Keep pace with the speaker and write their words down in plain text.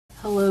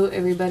Hello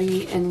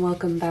everybody and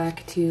welcome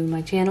back to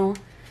my channel.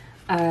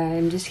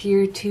 I'm just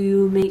here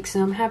to make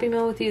some Happy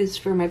Mail with you. This is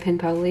for my pen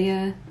pal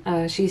Leah.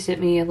 She sent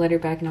me a letter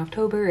back in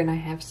October and I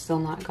have still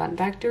not gotten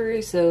back to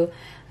her, so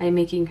I'm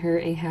making her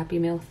a Happy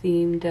Mail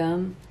themed,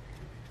 a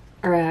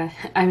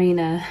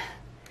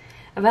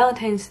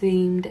Valentine's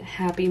themed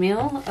Happy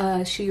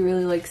Mail. She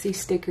really likes these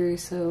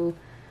stickers, so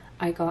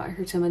I got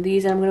her some of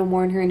these. I'm going to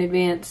warn her in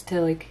advance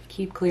to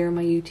keep clear on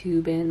my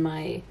YouTube and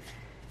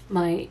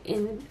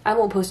I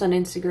won't post on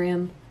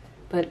Instagram,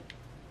 but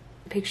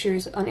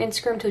pictures on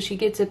Instagram till she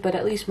gets it, but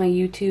at least my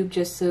YouTube,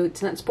 just so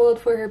it's not spoiled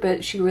for her.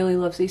 But she really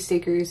loves these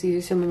stickers.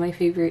 These are some of my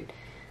favorite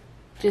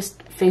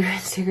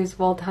stickers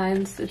of all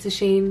times. It's a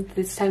shame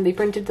this time they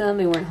printed them.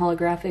 They weren't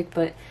holographic,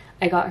 but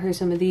I got her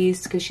some of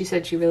these because she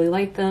said she really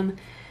liked them.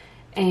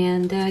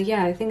 And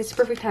yeah, I think it's the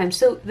perfect time.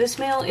 So this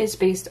mail is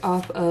based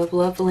off of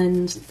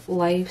Loveland's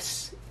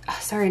Life's,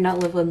 sorry, not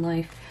Loveland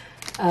Life,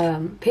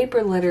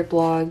 Paper Letter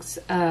Blog's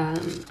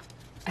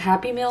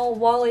Happy Mail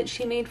wallet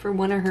she made for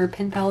one of her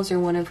pen pals or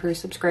one of her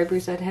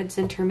subscribers that had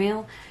sent her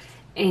mail.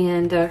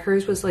 And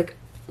hers was like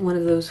one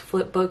of those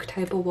flip book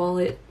type of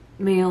wallet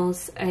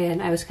mails,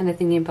 and I was kind of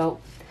thinking about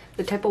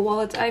the type of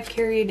wallets I've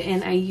carried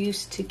and I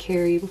used to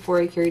carry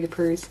before I carried a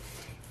purse.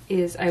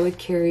 Is I would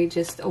carry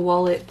just a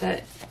wallet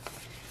that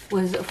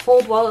was a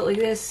fold wallet like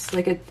this,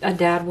 like a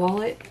dad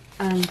wallet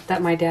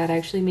that my dad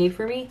actually made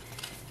for me.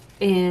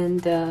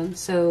 And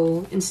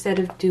so instead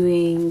of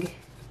doing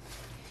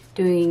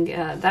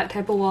that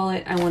type of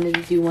wallet, I wanted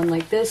to do one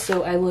like this.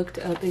 So I looked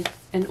up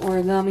an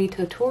origami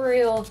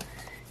tutorial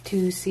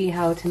to see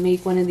how to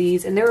make one of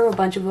these, and there were a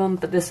bunch of them,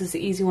 but this is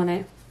the easy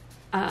one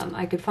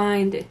I could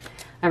find.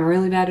 I'm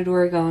really bad at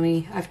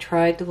origami. I've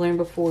tried to learn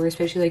before,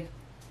 especially like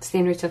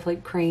standard stuff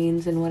like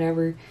cranes and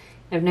whatever.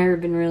 I've never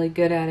been really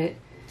good at it.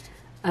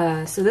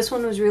 So this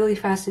one was really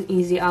fast and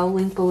easy. I'll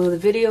link below the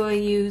video I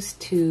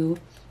used to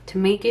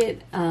make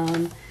it.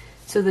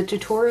 So the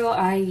tutorial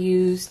I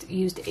used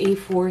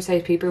A4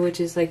 size paper, which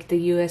is like the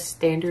US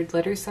standard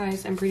letter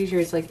size. I'm pretty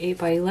sure it's like 8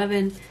 by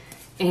 11.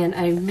 And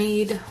I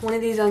made one of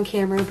these on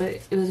camera,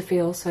 but it was a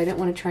fail, so I didn't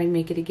want to try and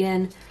make it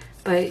again.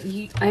 But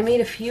I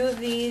made a few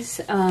of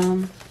these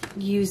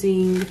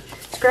using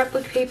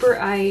scrapbook paper.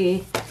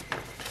 I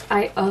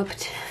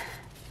upped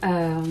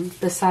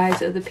the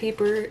size of the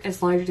paper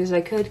as large as I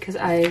could because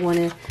I want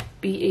to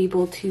be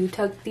able to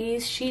tuck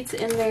these sheets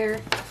in there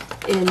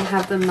and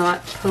have them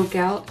not poke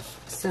out.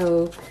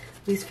 So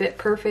these fit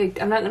perfect.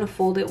 I'm not going to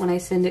fold it when I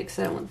send it because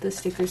I don't want the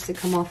stickers to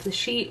come off the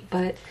sheet,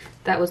 but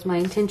that was my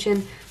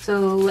intention.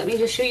 So let me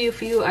just show you a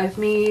few I've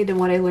made and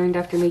what I learned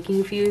after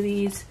making a few of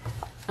these.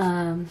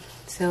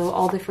 So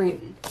all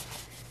different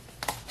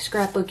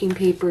scrapbooking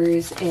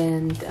papers,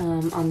 and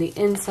on the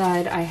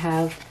inside I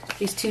have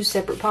these two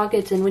separate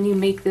pockets, and when you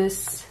make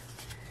this,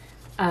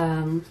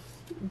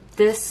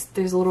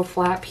 there's a little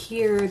flap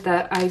here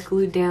that I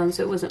glued down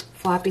so it wasn't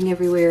flapping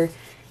everywhere.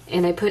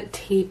 And I put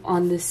tape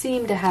on the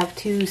seam to have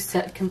two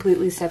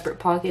completely separate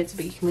pockets,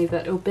 but you can leave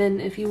that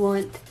open if you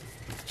want.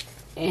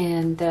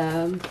 And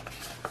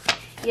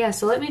yeah,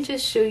 so let me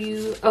just show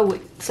you. Oh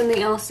wait,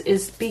 something else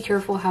is be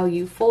careful how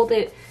you fold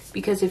it,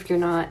 because if you're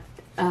not,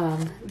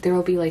 there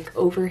will be like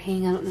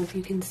overhang. I don't know if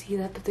you can see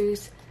that, but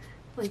there's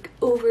like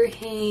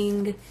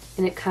overhang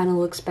and it kind of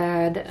looks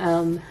bad.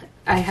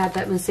 I had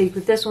that mistake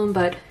with this one,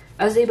 but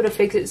I was able to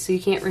fix it so you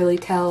can't really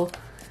tell.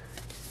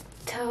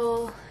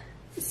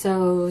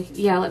 So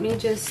yeah, let me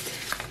just,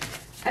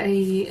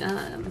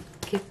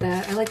 get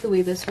that. I like the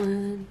way this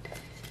one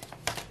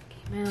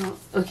came out.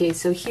 Okay,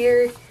 so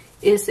here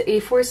is the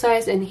A4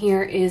 size, and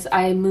here is,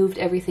 I moved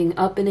everything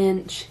up an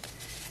inch.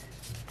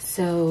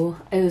 So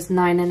it was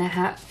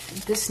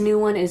 9.5. This new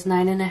one is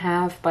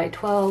 9.5 by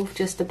 12,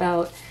 just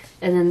about.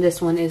 And then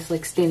this one is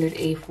like standard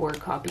A4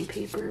 copy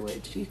paper,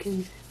 which you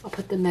can, I'll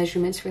put the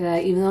measurements for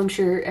that, even though I'm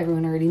sure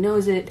everyone already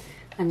knows it.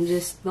 I'm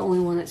just the only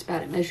one that's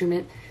bad at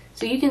measurement.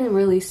 So you can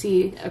really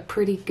see a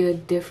pretty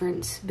good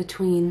difference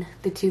between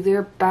the two. They're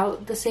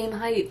about the same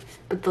height,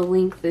 but the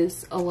length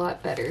is a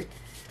lot better.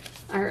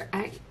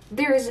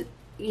 There's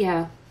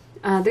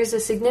a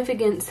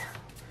significant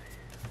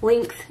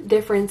length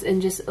difference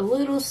and just a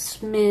little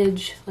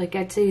smidge, like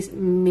I'd say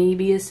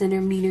maybe a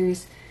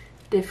centimeter's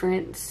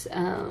difference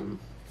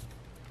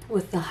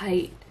with the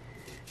height.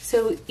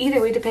 So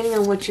either way, depending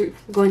on what you're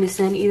going to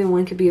send, either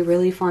one could be a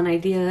really fun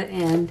idea.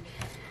 And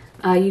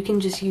you can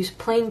just use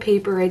plain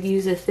paper. I'd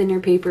use a thinner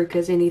paper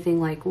because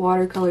anything like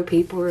watercolor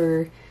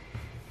paper,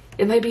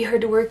 it might be hard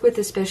to work with,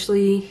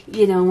 especially,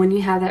 you know, when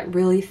you have that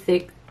really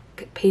thick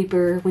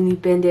paper. When you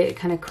bend it, it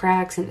kind of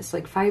cracks and it's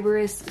like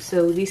fibrous.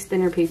 So these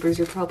thinner papers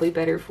are probably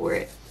better for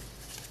it.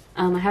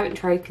 I haven't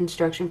tried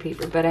construction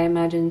paper, but I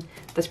imagine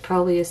that's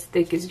probably as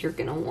thick as you're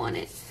gonna want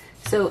it.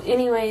 So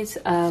anyways,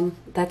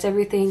 that's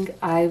everything.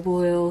 I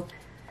will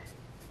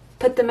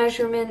put the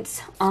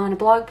measurements on a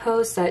blog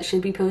post that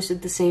should be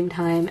posted the same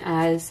time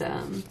as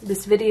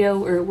this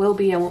video, or it will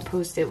be. I won't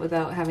post it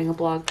without having a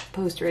blog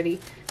post ready.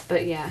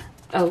 But yeah.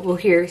 Oh, well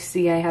here,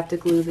 see, I have to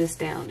glue this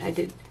down.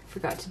 I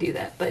forgot to do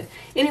that. But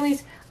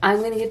anyways,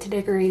 I'm gonna get to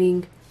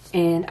decorating.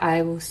 and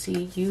I will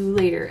see you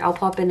later. I'll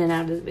pop in and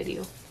out of the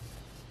video.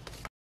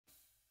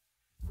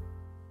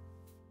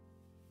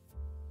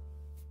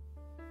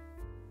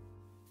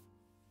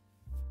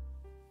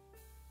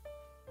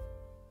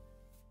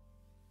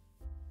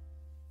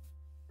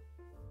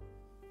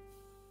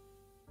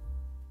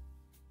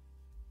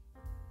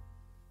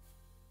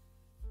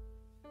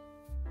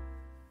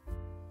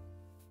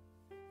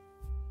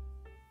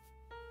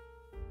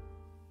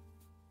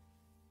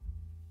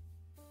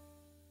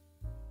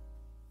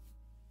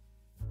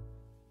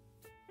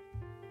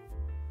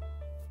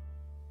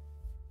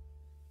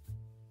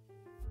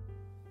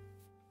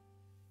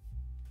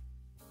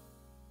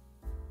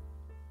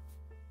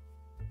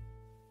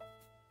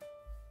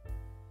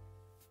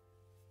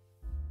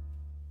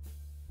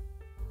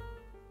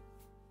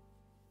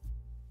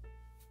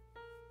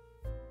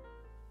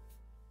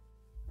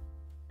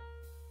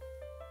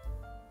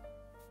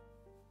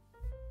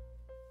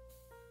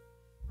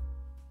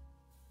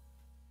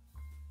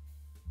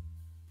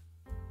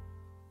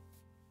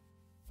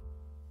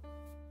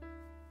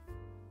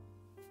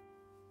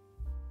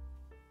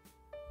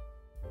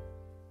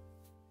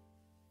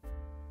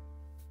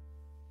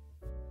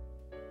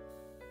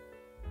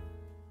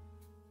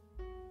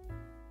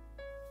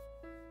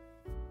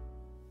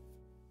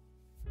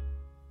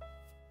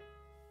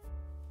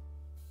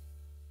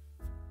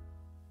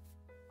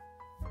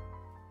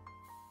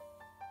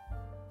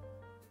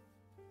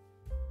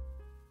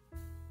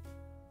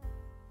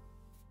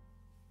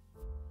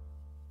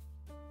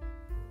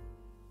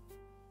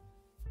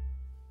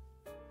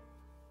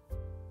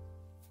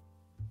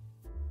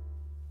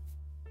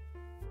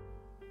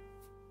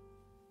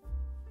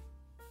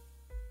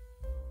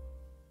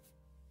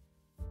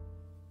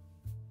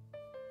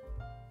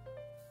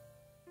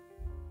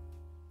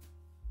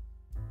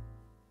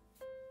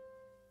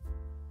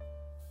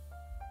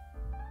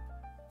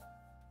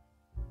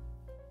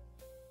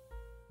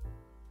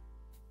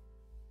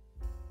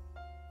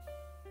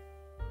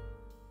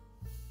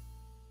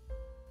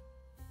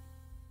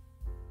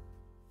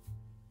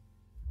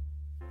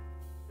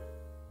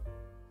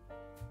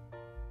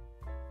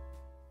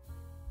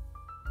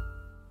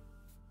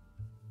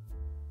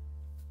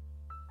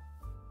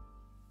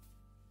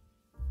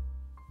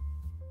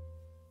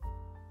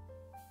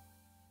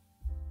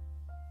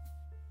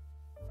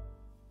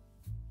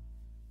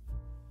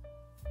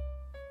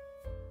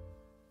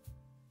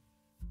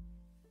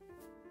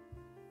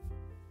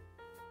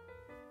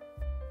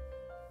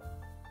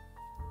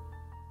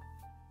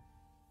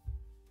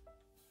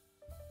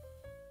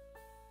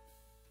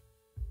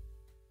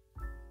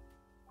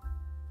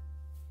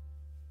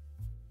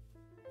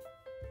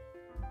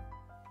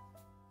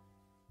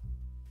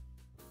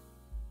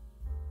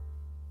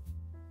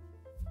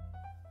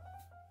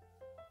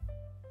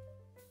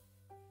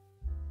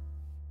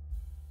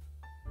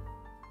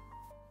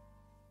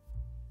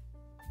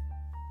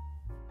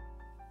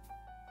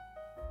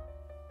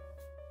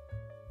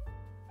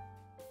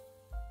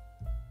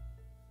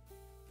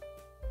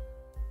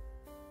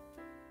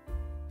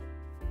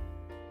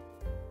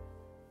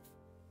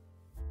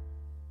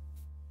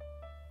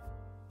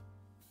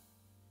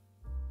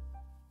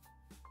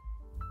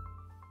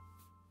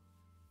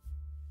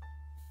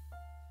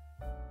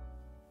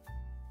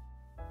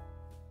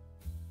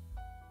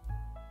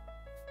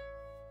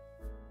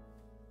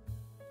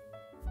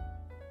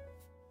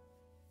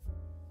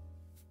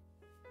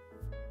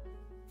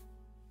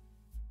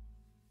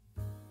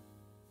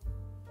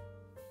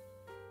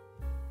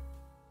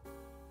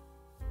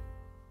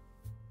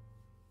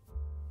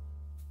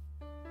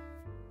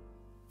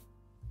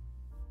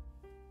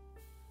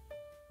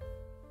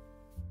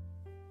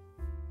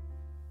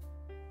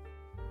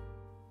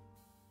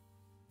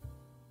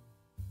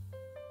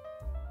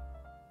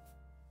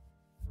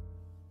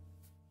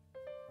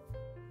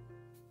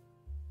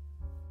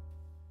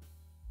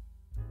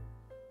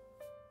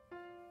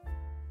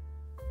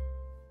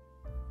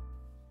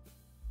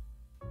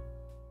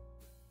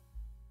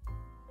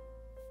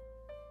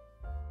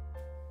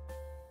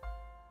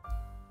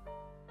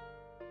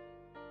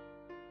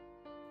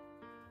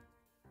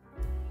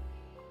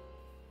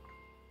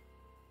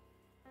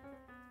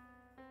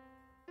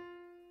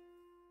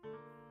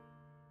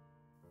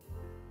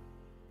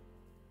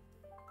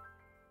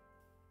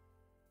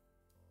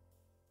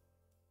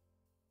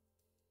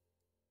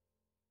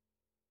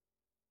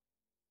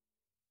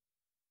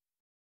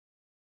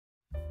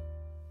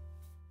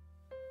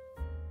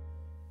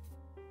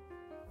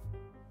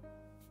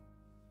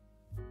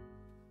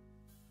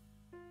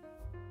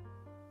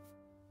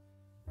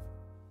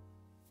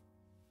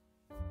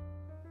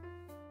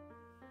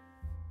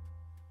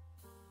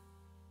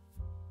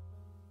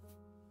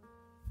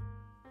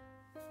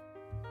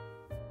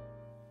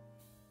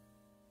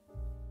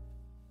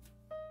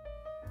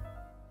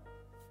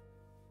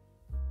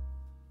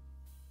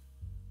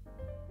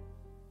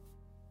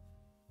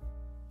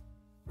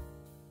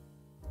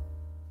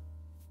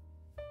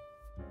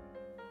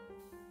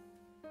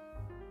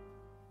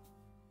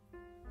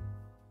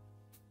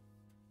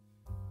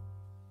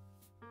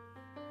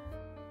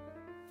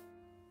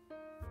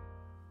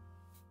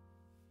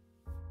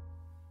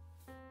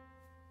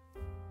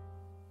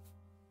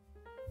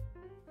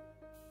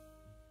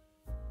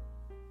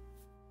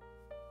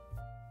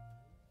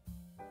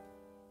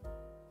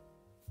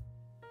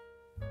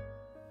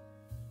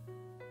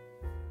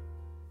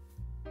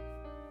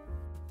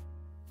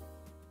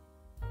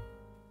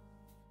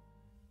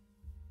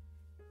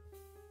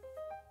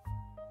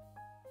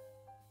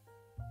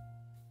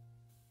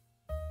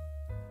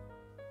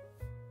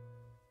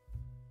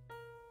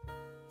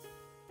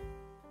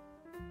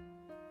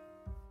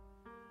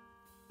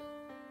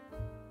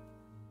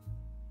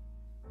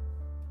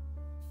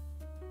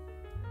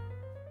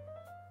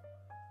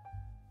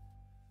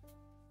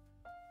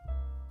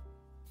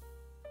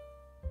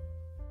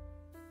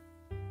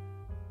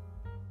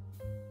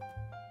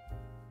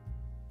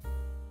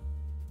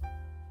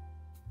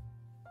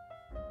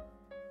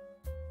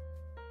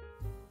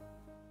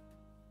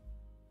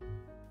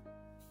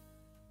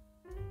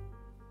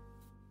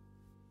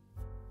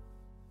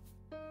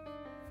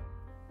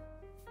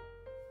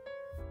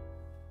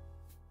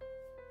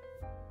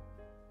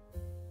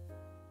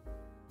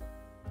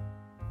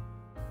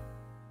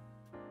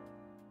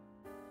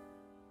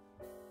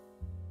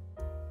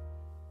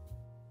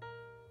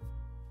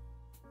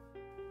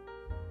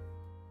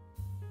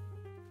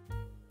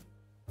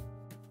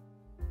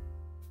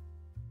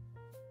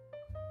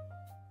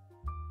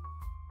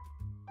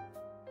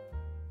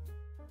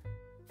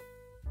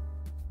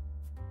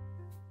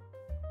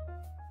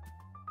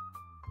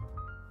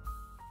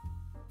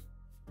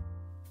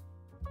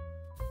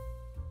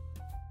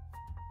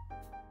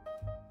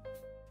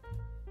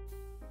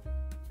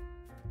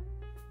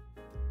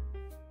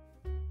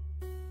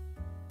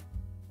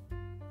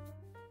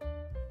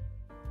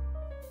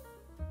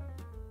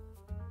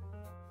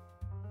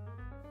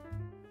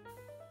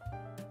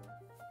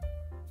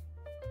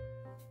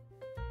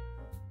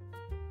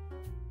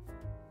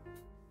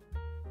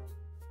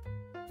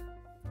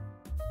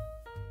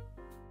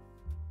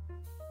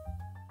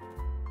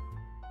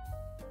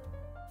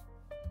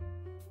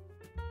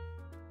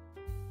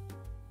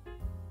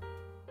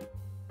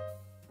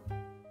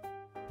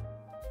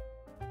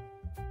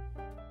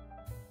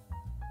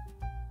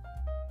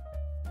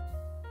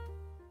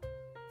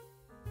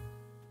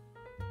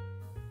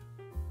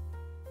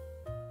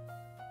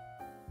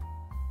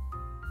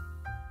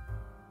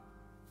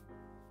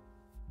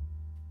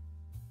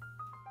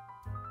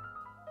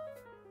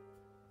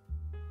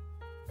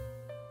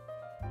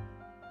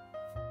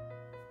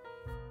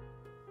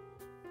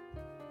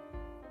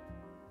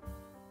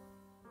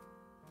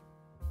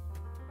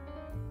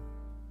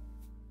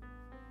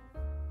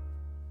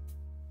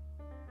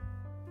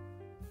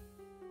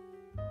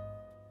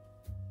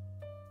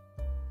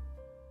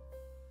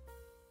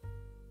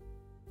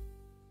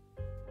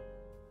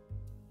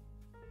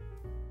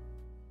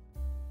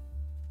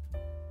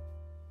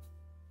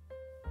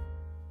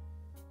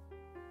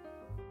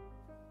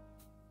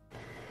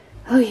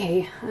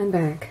 Okay, I'm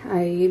back.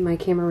 My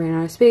camera ran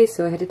out of space,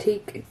 so I had to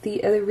take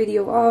the other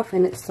video off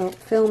and it stopped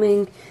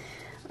filming.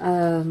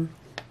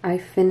 I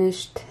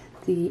finished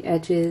the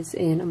edges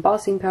in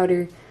embossing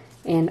powder,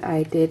 and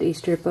I did a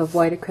strip of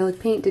white acrylic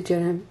paint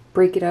to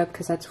break it up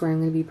because that's where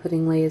I'm going to be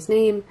putting Leia's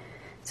name.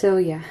 So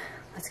yeah,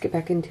 let's get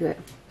back into it.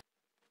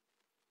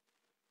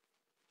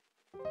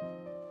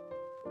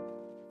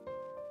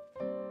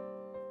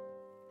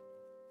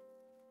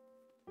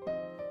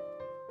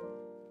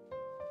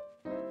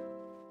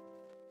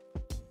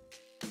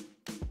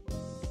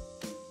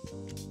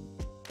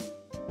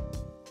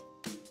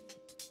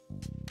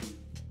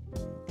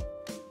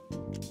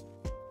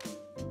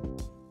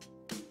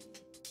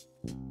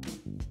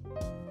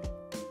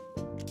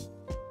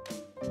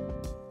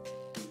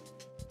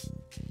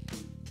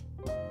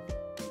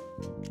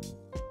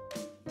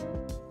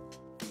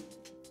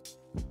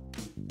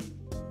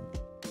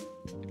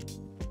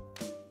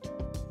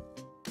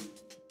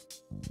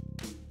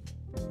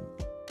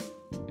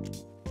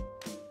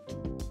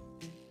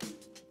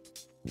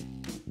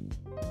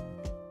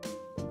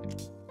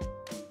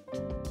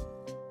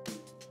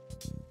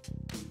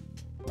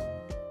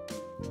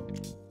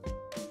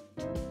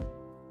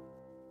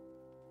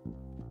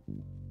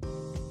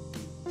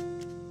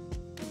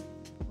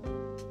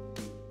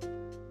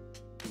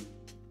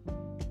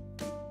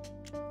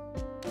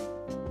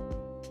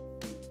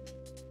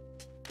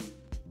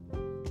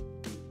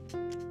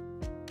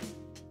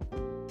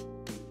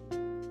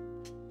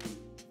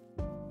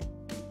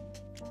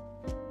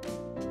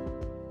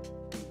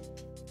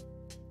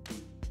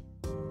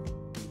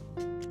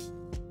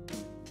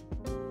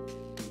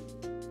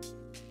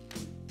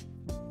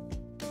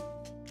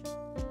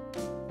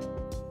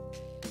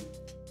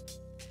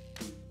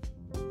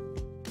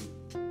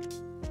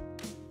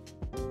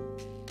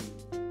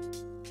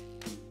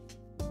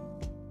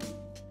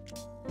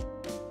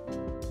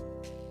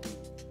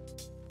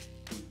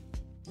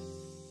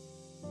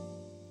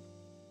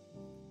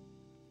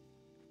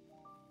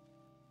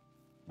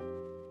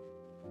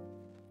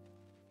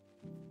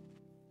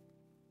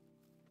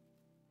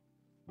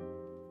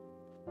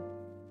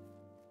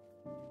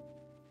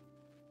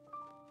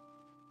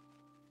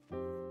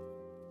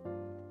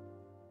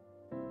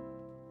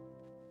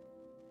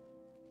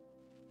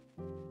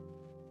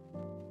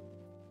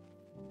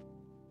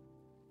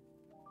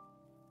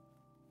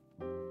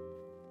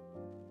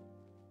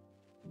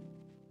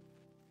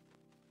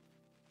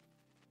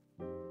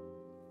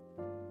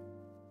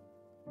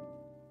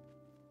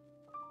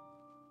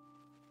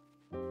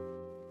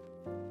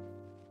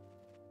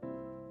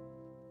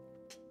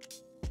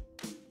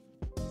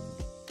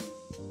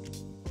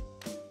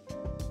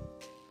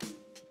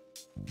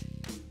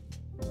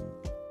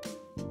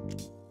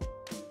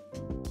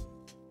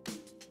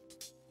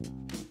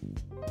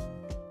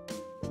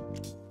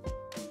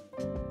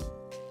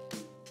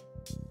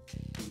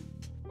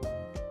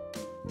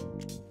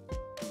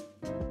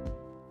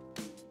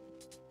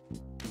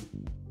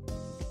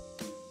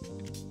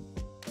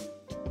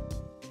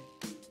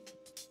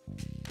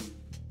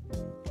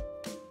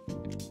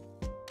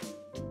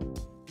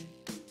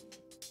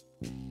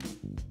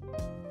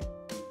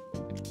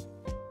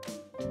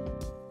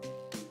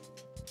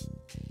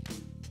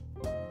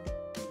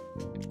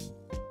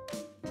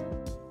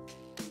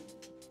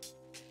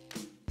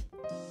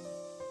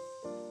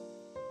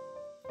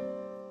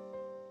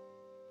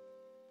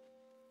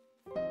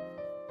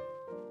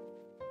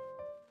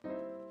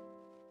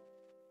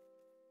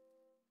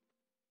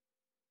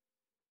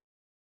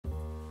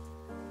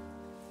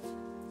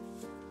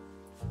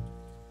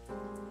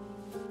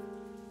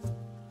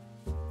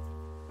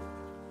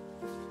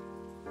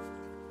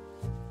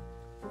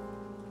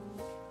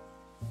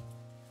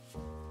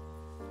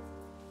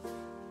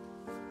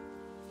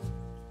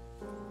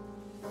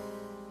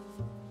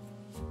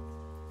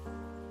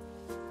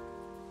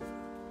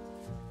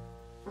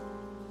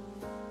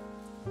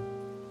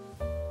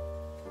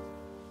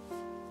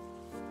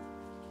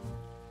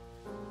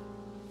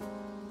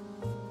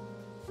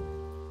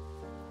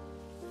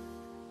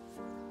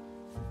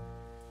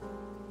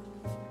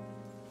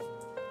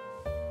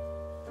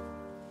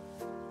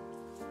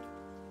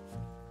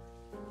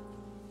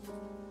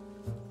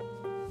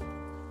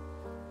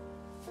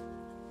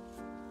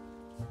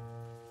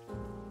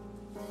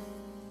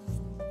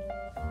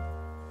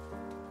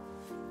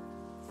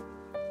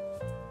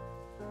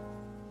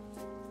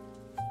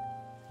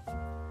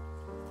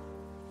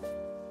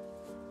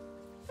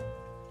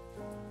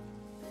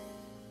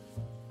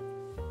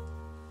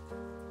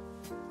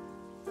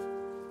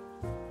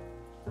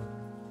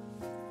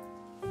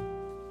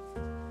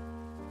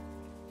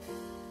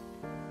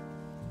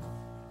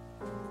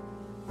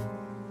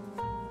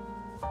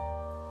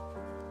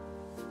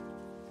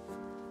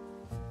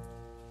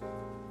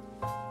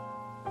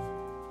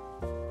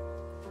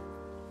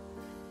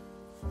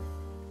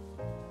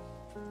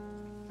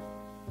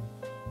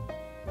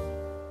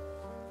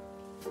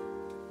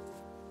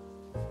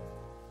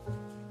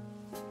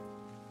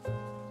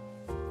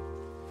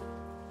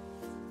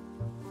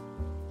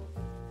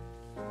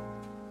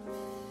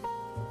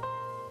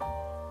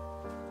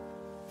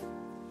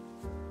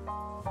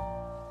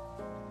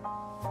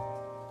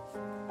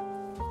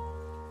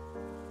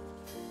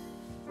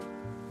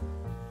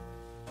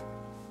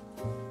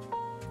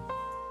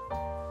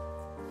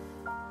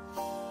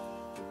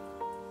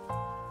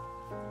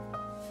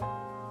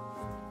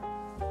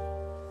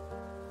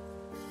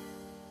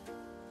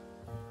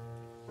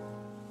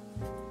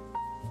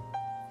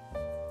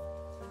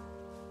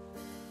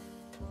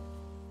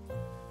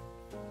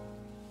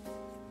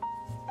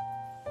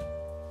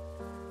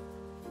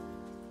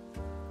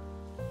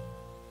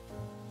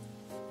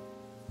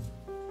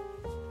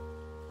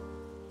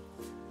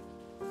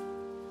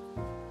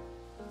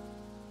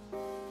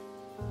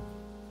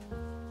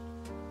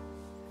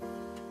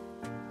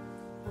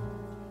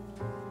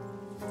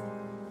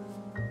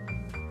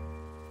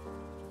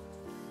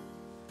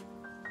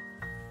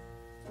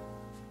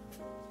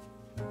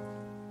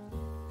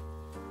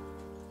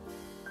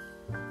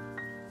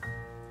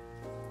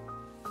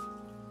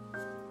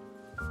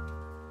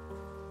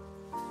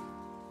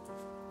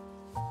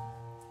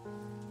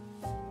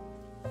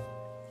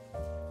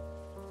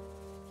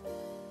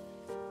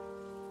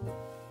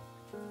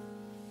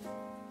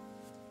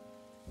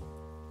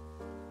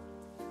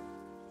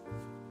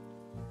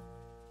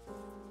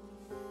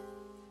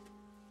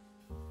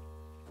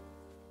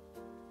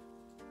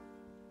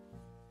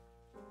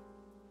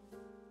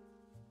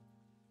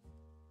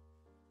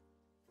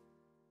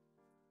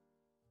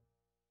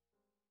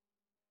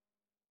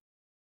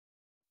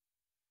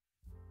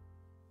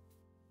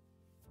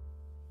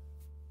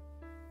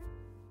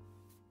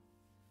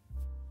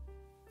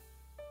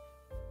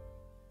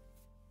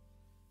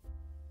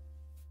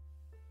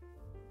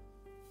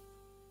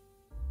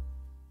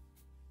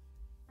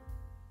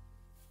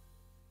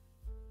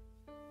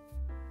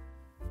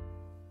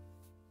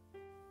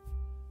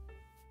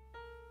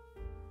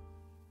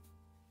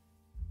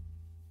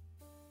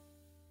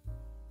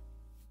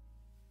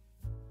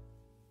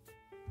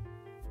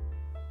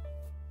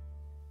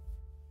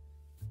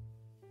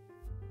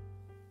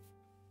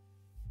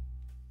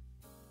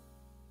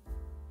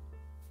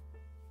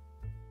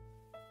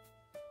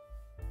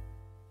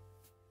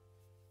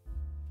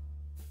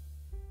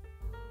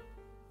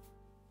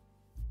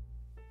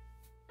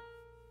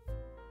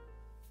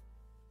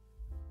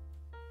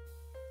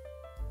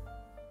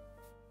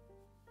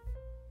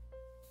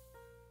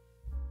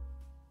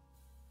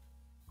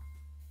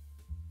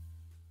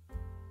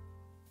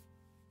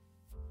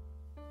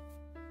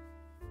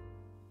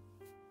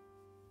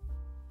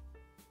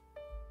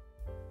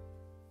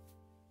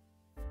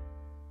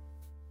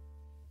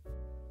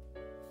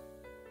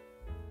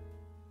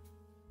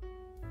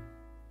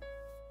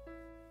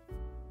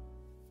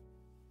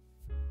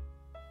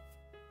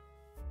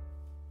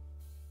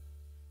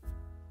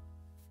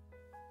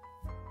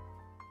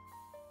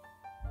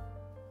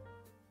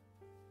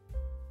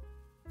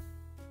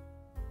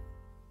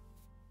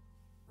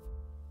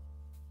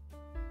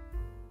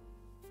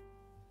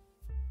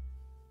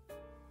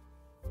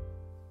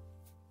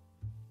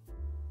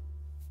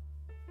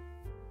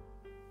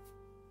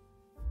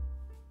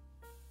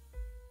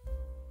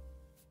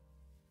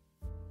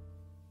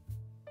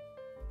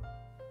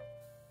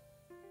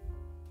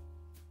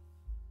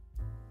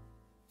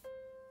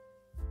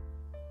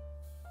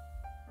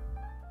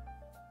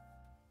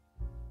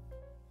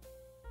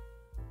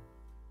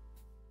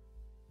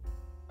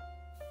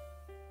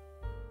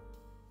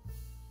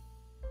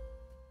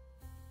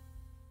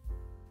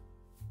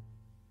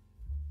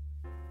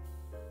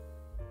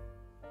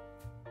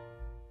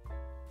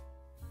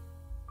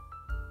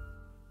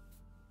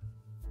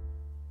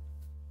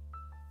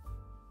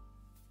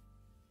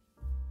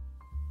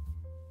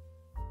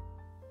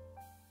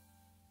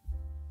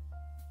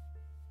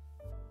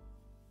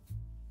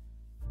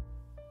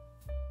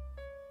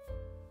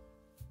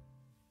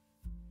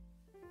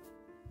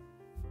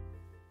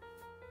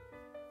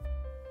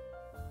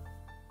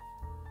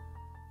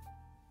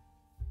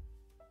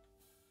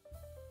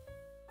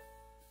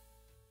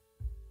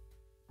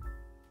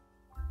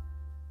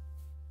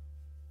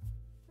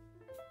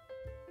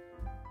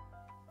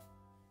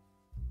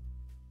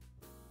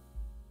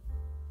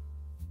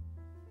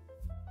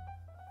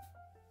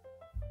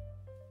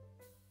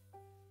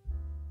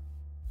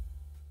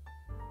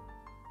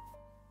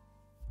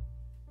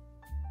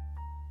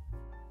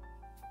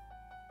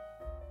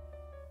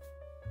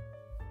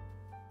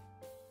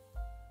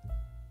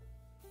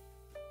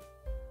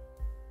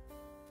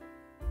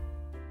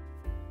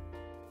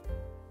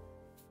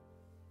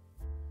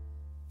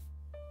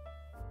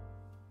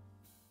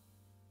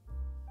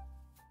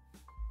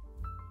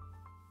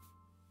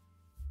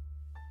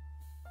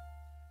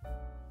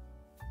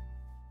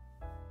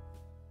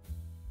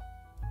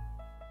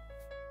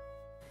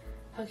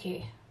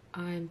 Okay,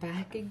 I'm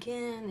back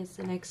again. It's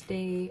the next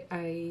day.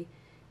 I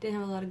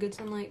didn't have a lot of good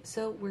sunlight,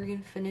 so we're gonna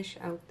finish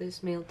out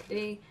this mail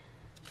today.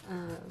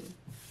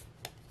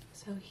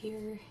 So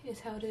here is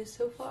how it is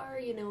so far.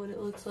 You know what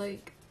it looks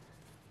like.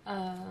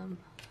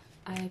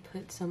 I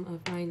put some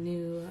of my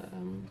new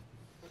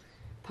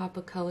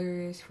Papa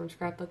colors from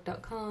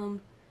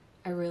scrapbook.com.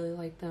 I really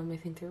like them. I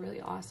think they're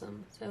really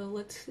awesome. So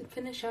let's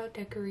finish out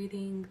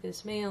decorating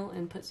this mail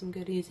and put some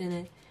goodies in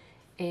it.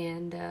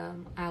 And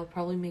I'll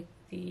probably make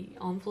the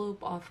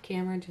envelope off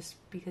camera just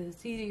because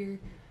it's easier.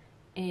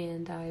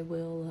 And I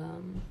will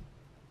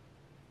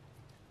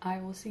I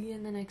will see you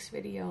in the next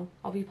video.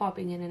 I'll be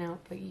popping in and out,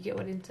 but you get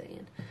what I'm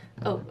saying.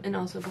 Oh, and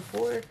also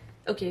before,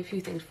 okay, a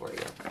few things for you.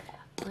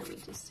 Let me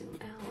just zoom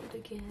out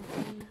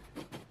again.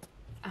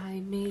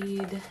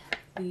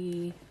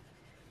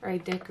 I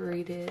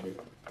decorated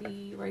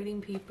the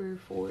writing paper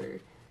for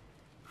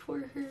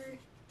her.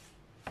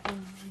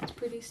 It's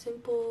pretty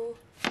simple.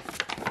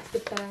 The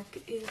back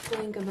is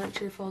blank. I'm not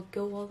sure if I'll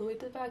go all the way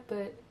to the back,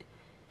 but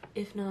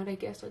if not, I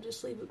guess I'll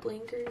just leave it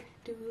blank or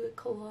do a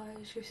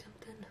collage or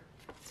something.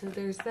 So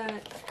there's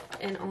that.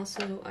 And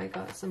also I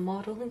got some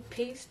modeling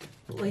paste,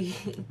 like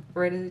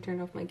right as I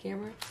turned off my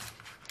camera.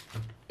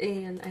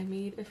 And I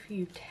made a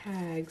few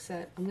tags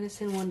that I'm gonna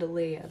send one to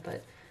Leia,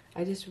 but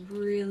I just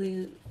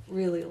really,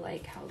 really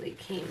like how they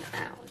came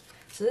out.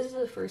 So this is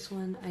the first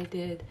one I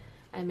did.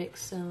 I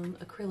mixed some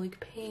acrylic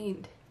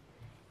paint,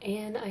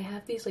 and I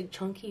have these like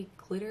chunky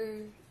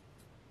glitter,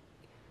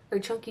 or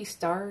chunky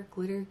star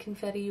glitter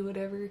confetti,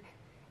 whatever,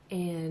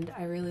 and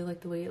I really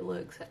like the way it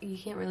looks. You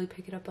can't really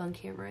pick it up on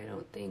camera, I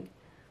don't think,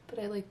 but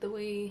I like the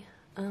way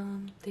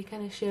they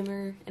kind of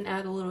shimmer and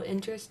add a little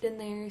interest in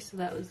there, so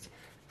that was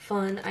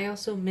fun. I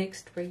also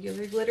mixed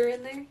regular glitter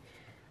in there.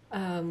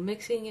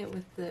 Mixing it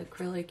with the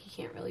acrylic, you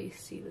can't really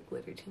see the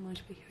glitter too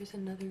much, but here's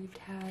another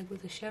tag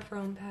with a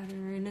chevron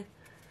pattern.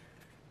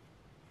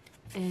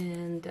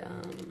 And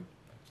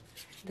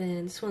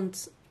then this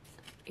one's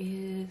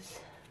is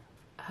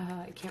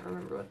I can't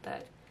remember what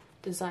that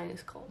design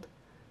is called,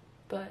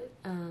 but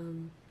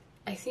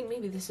I think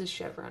maybe this is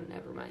chevron,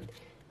 never mind.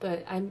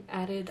 But I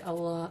added a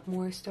lot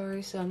more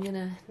stars, so I'm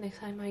gonna, next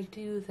time I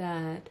do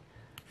that,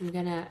 I'm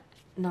gonna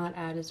not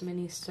add as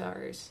many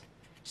stars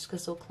just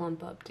because they'll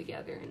clump up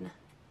together. And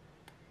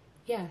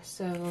yeah,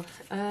 so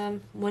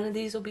one of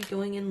these will be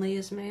going in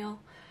Leia's mail,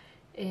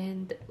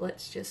 and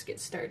let's just get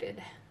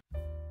started.